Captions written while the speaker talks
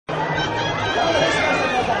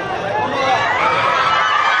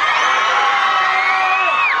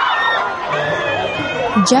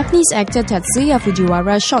Japanese actor Tatsuya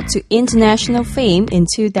Fujiwara shot to international fame in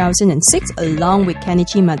 2006 along with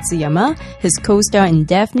Kenichi Matsuyama, his co-star in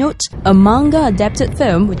Death Note, a manga-adapted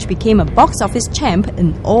film which became a box office champ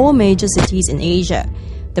in all major cities in Asia.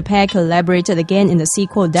 The pair collaborated again in the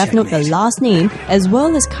sequel Death Note The Last Name, as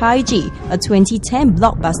well as Kaiji, a 2010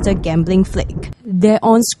 blockbuster gambling flick. Their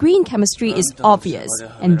on-screen chemistry is obvious,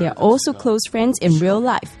 and they're also close friends in real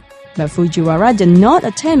life. But Fujiwara did not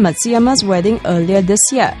attend Matsuyama's wedding earlier this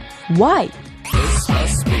year. Why?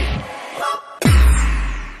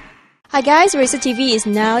 Hi guys, Racer TV is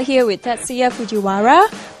now here with Tatsuya Fujiwara,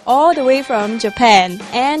 all the way from Japan.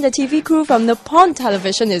 And the TV crew from Nippon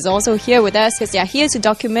Television is also here with us because they are here to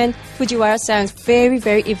document Fujiwara-san's very,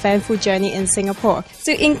 very eventful journey in Singapore.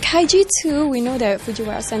 So in Kaiji 2, we know that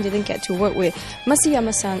Fujiwara-san didn't get to work with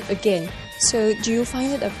Matsuyama-san again. So do you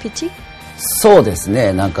find it a pity? そうです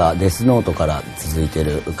ね。なんかデスノートから続いて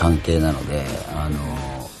る関係なので、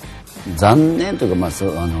残念というか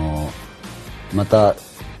また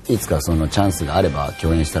いつかそのチャンスがあれば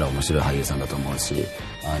共演したら面白い俳優さんだと思うし、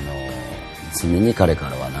常に彼か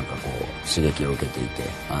らはなんかこう刺激を受けていて、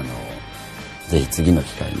ぜひ次の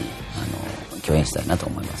機会に共演したいなと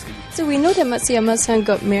思います。So we know that Matsuyama-san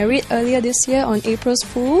got married earlier this year on April's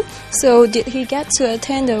Fool. So did he get to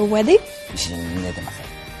attend the wedding? 死んでてません。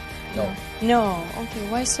No. Okay,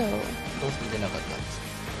 why so? どうして出なかったんですか？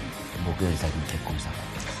僕より先に結婚したから。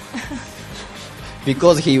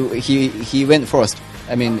Because he went first.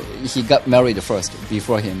 I mean, he got married first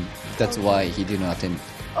before him. That's why he didn't attend.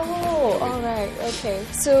 Oh, all right. Okay.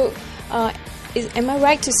 So, am I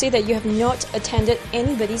right to say that you have not attended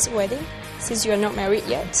anybody's wedding since you are not married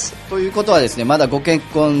yet? ということはですね、まだご結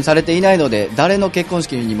婚されていないので、誰の結婚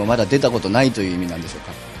式にもまだ出たことないという意味なんでしょう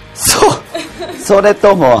か？それ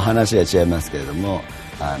とも話が違いますけれども、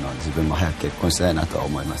自分も早く結婚したいなとは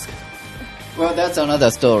思いますけど。Well, that's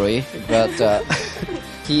another story, but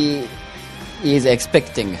he is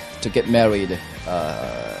expecting to get married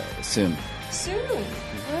soon. Soon?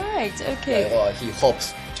 Right, okay. Or he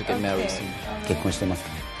hopes to get married soon. 結婚してますか？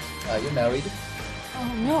 Are you married? Oh,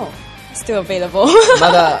 no. Still available.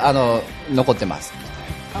 まだ残ってます。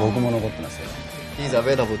僕も残ってますよ。He's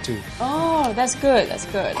available too. Oh, that's good. That's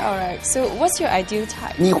good. All right. So, what's your ideal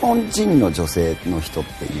type? 日本人の女性の人っ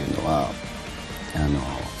ていうのは、なん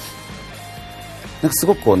かす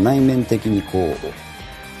ごくこう内面的にこう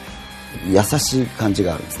優しい感じ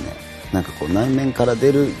があるんですね。なんかこう内面から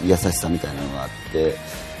出る優しさみたいなのがあって、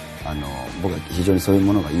僕は非常にそういう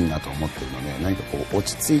ものがいいなと思ってるので、何かこう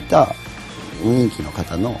落ち着いた雰囲気の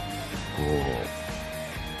方のこ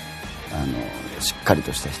うしっかり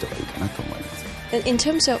とした人がいいかなと思います。In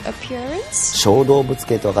terms of appearance? 小動物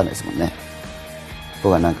系ってわかんないですもんね。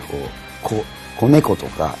僕はなんか子猫と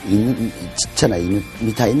かちっちゃな犬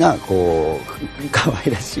みたいなこう可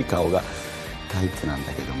愛らしい顔がタイプなん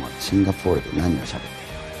だけども、シンガポールで何を喋っ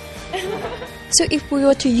てるSo if we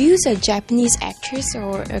were to use a Japanese actress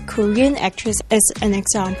or a Korean actress as an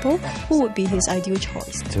example, who would be his ideal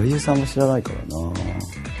choice? 女優さんも知らないからな。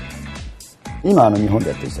今日本で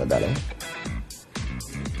やってる人は誰？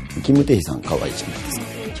キム・テヒさん可愛いじゃないですか。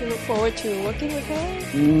Would you look forward to working with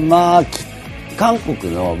her? まあ韓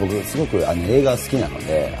国の僕すごく映画好きなの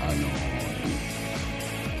で、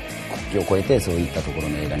国境を越えてそういったところ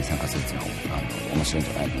の映画に参加するっていうのは面白いん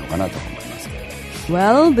じゃないのかなと思います。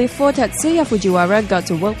Well, before Tatsuya Fujiwara got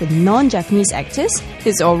to work with non-Japanese actors,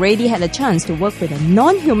 he's already had a chance to work with a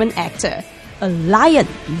non-human actor. A lion,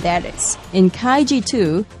 that is. In Kaiji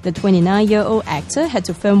 2, the 29-year-old actor had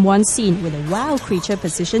to film one scene with a wild creature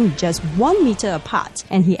positioned just 1 meter apart,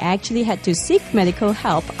 and he actually had to seek medical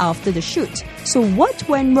help after the shoot. So what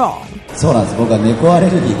went wrong? そうなんです。僕は猫ア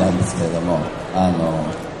レルギーなんですけれども、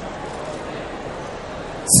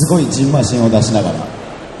すごいジンマシンを出しながら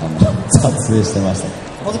撮影してました。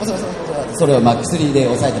それを薬で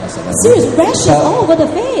抑えてましたね。Serious rashes all over the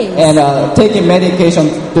face. And taking medication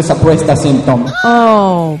to suppress the symptoms.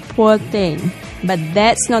 Oh, poor thing. But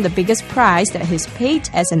that's not the biggest price that he's paid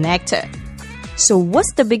as an actor. So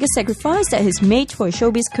what's the biggest sacrifice that he's made for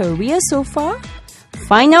showbiz career so far?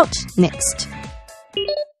 Find out next.